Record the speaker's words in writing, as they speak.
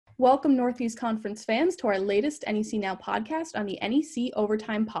Welcome Northeast Conference fans to our latest NEC Now podcast on the NEC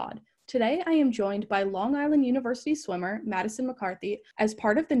Overtime Pod. Today I am joined by Long Island University swimmer Madison McCarthy as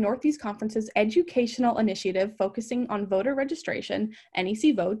part of the Northeast Conference's educational initiative focusing on voter registration,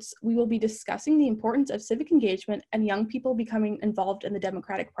 NEC Votes. We will be discussing the importance of civic engagement and young people becoming involved in the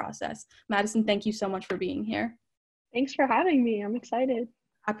democratic process. Madison, thank you so much for being here. Thanks for having me. I'm excited.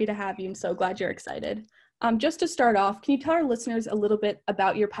 Happy to have you. I'm so glad you're excited. Just to start off, can you tell our listeners a little bit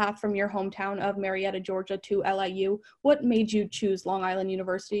about your path from your hometown of Marietta, Georgia to LIU? What made you choose Long Island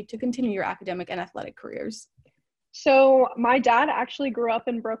University to continue your academic and athletic careers? So my dad actually grew up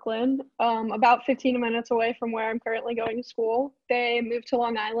in Brooklyn, about 15 minutes away from where I'm currently going to school. They moved to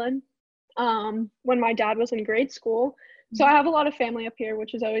Long Island when my dad was in grade school. So I have a lot of family up here,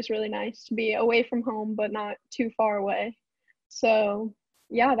 which is always really nice to be away from home, but not too far away. So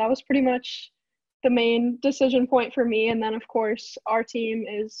yeah, that was pretty much the main decision point for me. And then of course our team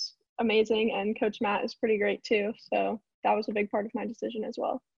is amazing and Coach Matt is pretty great too. So that was a big part of my decision as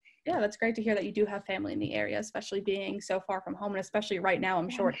well. Yeah, that's great to hear that you do have family in the area, especially being so far from home. And especially right now, I'm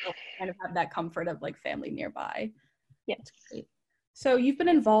sure you'll kind of have that comfort of like family nearby. Yes. Great. So you've been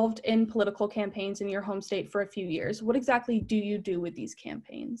involved in political campaigns in your home state for a few years. What exactly do you do with these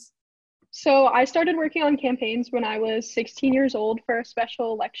campaigns? So I started working on campaigns when I was 16 years old for a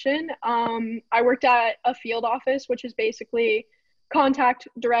special election. I worked at a field office, which is basically contact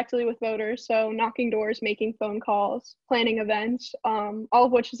directly with voters. So knocking doors, making phone calls, planning events, all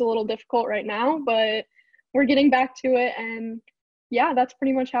of which is a little difficult right now, but we're getting back to it. And yeah, that's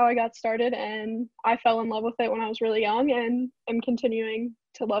pretty much how I got started. And I fell in love with it when I was really young and am continuing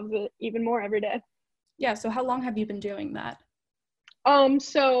to love it even more every day. Yeah, so how long have you been doing that?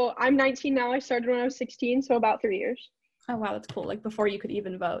 So I'm 19 now. I started when I was 16, so about 3 years. Oh, wow, that's cool. Like before you could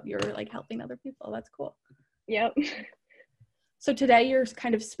even vote, you're like helping other people. That's cool. Yep. So today you're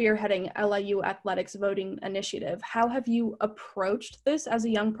kind of spearheading LIU Athletics voting initiative. How have you approached this as a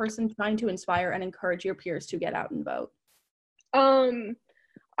young person trying to inspire and encourage your peers to get out and vote?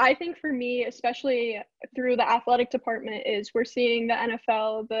 I think for me, especially through the athletic department, is we're seeing the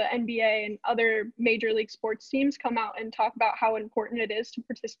NFL, the NBA, and other major league sports teams come out and talk about how important it is to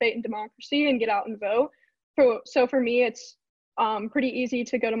participate in democracy and get out and vote. So for me, it's pretty easy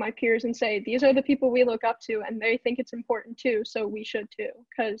to go to my peers and say, these are the people we look up to, and they think it's important too, so we should too,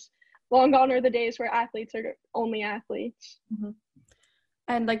 because long gone are the days where athletes are only athletes. Mm-hmm.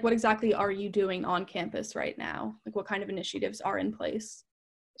 And like, what exactly are you doing on campus right now? Like, what kind of initiatives are in place?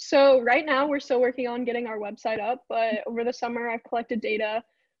 So right now we're still working on getting our website up, but over the summer I've collected data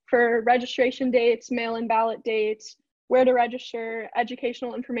for registration dates, mail-in ballot dates, where to register,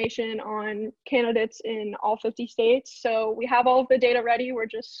 educational information on candidates in all 50 states. So we have all of the data ready. We're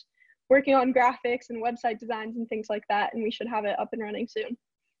just working on graphics and website designs and things like that, and we should have it up and running soon.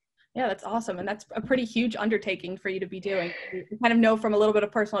 Yeah, that's awesome. And that's a pretty huge undertaking for you to be doing. You kind of know from a little bit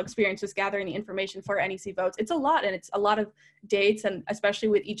of personal experience, just gathering the information for NEC Votes. It's a lot, and it's a lot of dates, and especially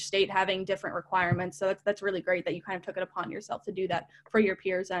with each state having different requirements. So that's really great that you kind of took it upon yourself to do that for your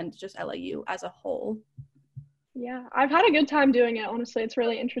peers and just LIU as a whole. Yeah, I've had a good time doing it. Honestly, it's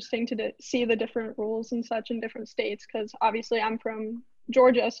really interesting to see the different rules and such in different states, because obviously I'm from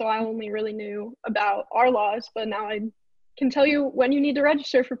Georgia, so I only really knew about our laws, but now I can tell you when you need to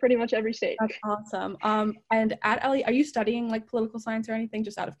register for pretty much every state. That's awesome. And at LIU, are you studying like political science or anything,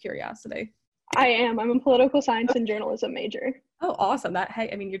 just out of curiosity? I am. I'm a political science and journalism major. Oh, awesome.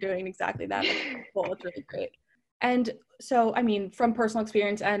 You're doing exactly that. That's cool. It's really great. And so, I mean, from personal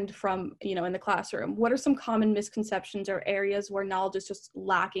experience and from, in the classroom, what are some common misconceptions or areas where knowledge is just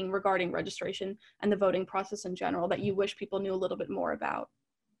lacking regarding registration and the voting process in general that you wish people knew a little bit more about?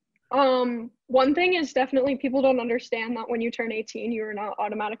 One thing is definitely people don't understand that when you turn 18, you are not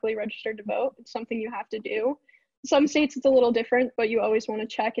automatically registered to vote. It's something you have to do. Some states it's a little different, but you always want to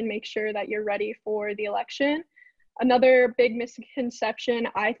check and make sure that you're ready for the election. Another big misconception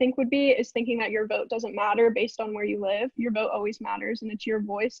I think is thinking that your vote doesn't matter based on where you live. Your vote always matters, and it's your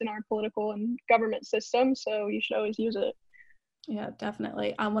voice in our political and government system, so you should always use it. Yeah,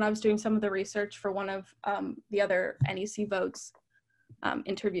 definitely. When I was doing some of the research for one of the other NEC Votes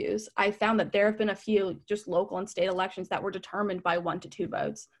interviews, I found that there have been a few just local and state elections that were determined by 1 to 2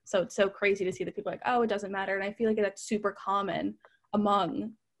 votes. So it's so crazy to see that people are like, oh, it doesn't matter. And I feel like that's super common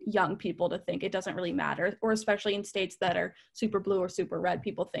among young people to think it doesn't really matter, or especially in states that are super blue or super red,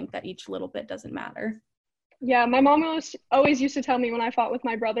 people think that each little bit doesn't matter. Yeah, my mom always used to tell me when I fought with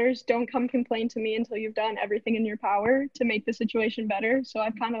my brothers, don't come complain to me until you've done everything in your power to make the situation better. So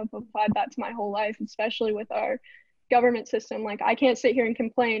I've kind of applied that to my whole life, especially with our government system. Like, I can't sit here and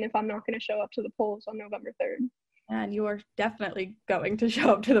complain if I'm not going to show up to the polls on November 3rd. And you are definitely going to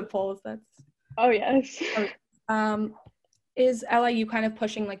show up to the polls. That's Oh, yes. Is LIU kind of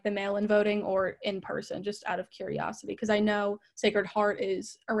pushing like the mail-in voting or in person, just out of curiosity? Because I know Sacred Heart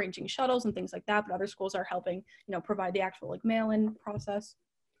is arranging shuttles and things like that, but other schools are helping, provide the actual like mail-in process.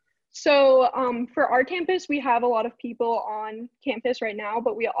 So for our campus, we have a lot of people on campus right now,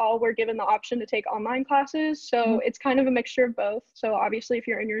 but we all were given the option to take online classes. So it's kind of a mixture of both. So obviously, if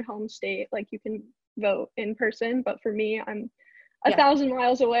you're in your home state, like you can vote in person. But for me, I'm 1,000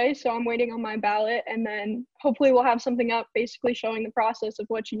 miles away, so I'm waiting on my ballot. And then hopefully we'll have something up basically showing the process of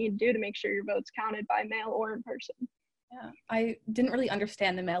what you need to do to make sure your vote's counted by mail or in person. Yeah, I didn't really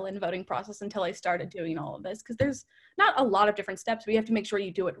understand the mail-in voting process until I started doing all of this, because there's not a lot of different steps, but you have to make sure you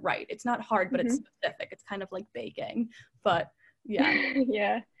do it right. It's not hard, but it's specific. It's kind of like baking, but yeah.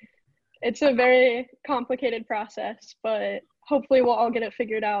 Yeah, it's a very complicated process, but hopefully we'll all get it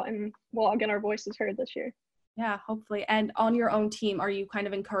figured out and we'll all get our voices heard this year. Yeah, hopefully. And on your own team, are you kind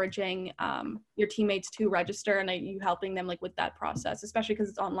of encouraging your teammates to register, and are you helping them like with that process, especially because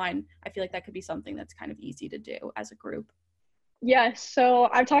it's online? I feel like that could be something that's kind of easy to do as a group. Yes, so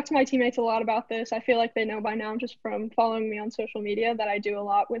I've talked to my teammates a lot about this. I feel like they know by now just from following me on social media that I do a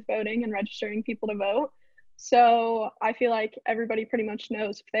lot with voting and registering people to vote. So I feel like everybody pretty much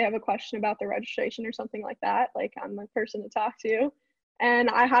knows if they have a question about their registration or something like that, like I'm the person to talk to.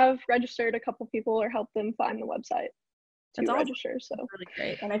 And I have registered a couple people or helped them find the website to register. So that's really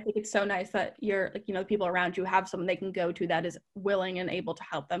great. And I think it's so nice that you're like, people around you have someone they can go to that is willing and able to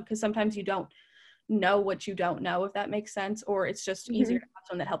help them. Because sometimes you don't know what you don't know, if that makes sense, or it's just easier to have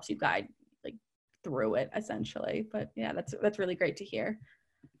someone that helps you guide like through it essentially. But yeah, that's really great to hear.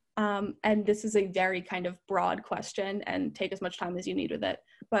 And this is a very kind of broad question, and take as much time as you need with it.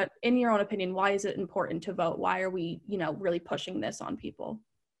 But in your own opinion, why is it important to vote? Why are we, really pushing this on people?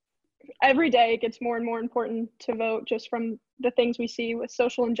 Every day it gets more and more important to vote, just from the things we see with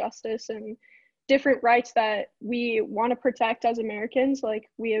social injustice and different rights that we want to protect as Americans.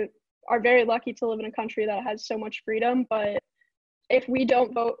 Like, we are very lucky to live in a country that has so much freedom, but if we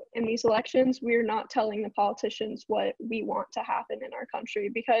don't vote in these elections, we're not telling the politicians what we want to happen in our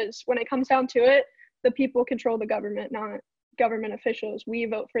country. Because when it comes down to it, the people control the government, not government officials. We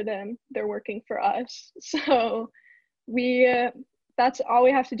vote for them. They're working for us. So that's all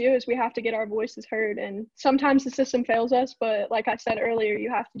we have to do, is we have to get our voices heard. And sometimes the system fails us, but like I said earlier, you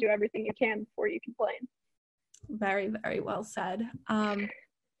have to do everything you can before you complain. Very, very well said.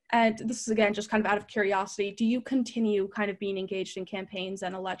 And this is, again, just kind of out of curiosity, do you continue kind of being engaged in campaigns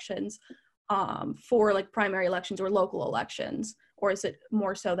and elections for like primary elections or local elections? Or is it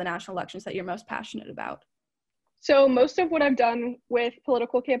more so the national elections that you're most passionate about? So most of what I've done with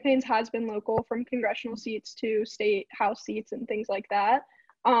political campaigns has been local, from congressional seats to state house seats and things like that.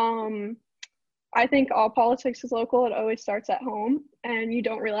 I think all politics is local. It always starts at home, and you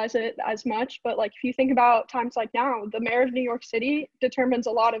don't realize it as much. But like, if you think about times like now, the mayor of New York City determines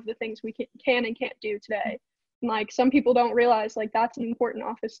a lot of the things we can and can't do today. And like, some people don't realize like that's an important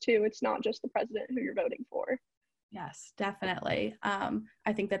office too. It's not just the president who you're voting for. Yes, definitely.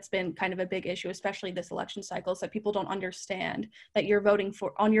 I think that's been kind of a big issue, especially this election cycle, is that people don't understand that you're voting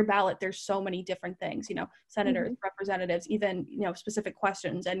for, on your ballot, there's so many different things, senators, representatives, even, specific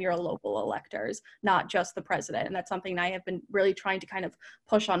questions, and you're local electors, not just the president. And that's something I have been really trying to kind of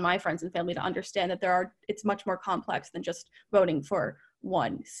push on my friends and family to understand, that it's much more complex than just voting for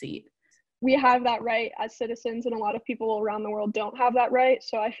one seat. We have that right as citizens, and a lot of people around the world don't have that right.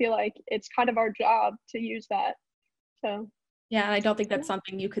 So I feel like it's kind of our job to use that. So yeah, and I don't think that's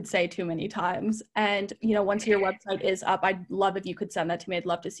something you could say too many times. And, once your website is up, I'd love if you could send that to me. I'd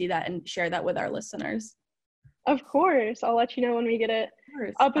love to see that and share that with our listeners. Of course. I'll let you know when we get it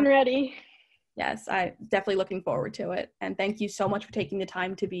up and ready. Yes, I'm definitely looking forward to it. And thank you so much for taking the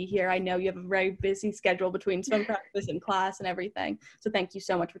time to be here. I know you have a very busy schedule between swim practice and class and everything. So thank you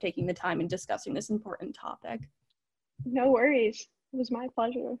so much for taking the time and discussing this important topic. No worries. It was my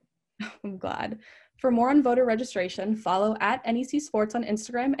pleasure. I'm glad. For more on voter registration, follow at NEC Sports on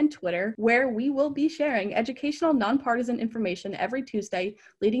Instagram and Twitter, where we will be sharing educational, nonpartisan information every Tuesday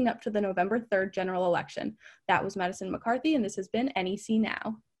leading up to the November 3rd general election. That was Madison McCarthy, and this has been NEC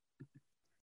Now.